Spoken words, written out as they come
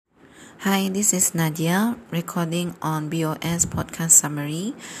Hi, this is Nadia recording on BOS podcast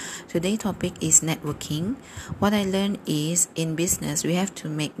summary. Today's topic is networking. What I learned is in business we have to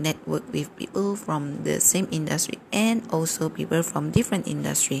make network with people from the same industry and also people from different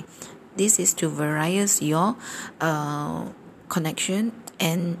industry. This is to various your connection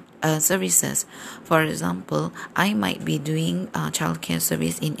and services. For example, I might be doing childcare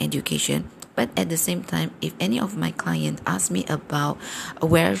service in education. But at the same time, if any of my clients ask me about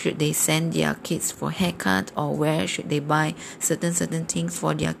where should they send their kids for haircut or where should they buy certain things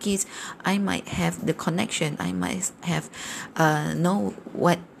for their kids, I might have the connection. I might have know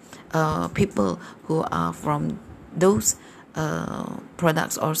what people who are from those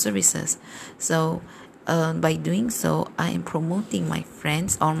products or services. So by doing so, I am promoting my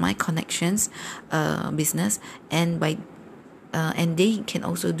friends or my connections business, and they can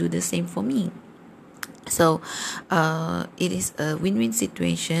also do the same for me. So it is a win-win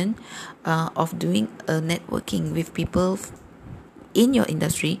situation of doing a networking with people in your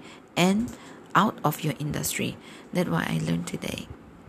industry and out of your industry. That's what I learned today.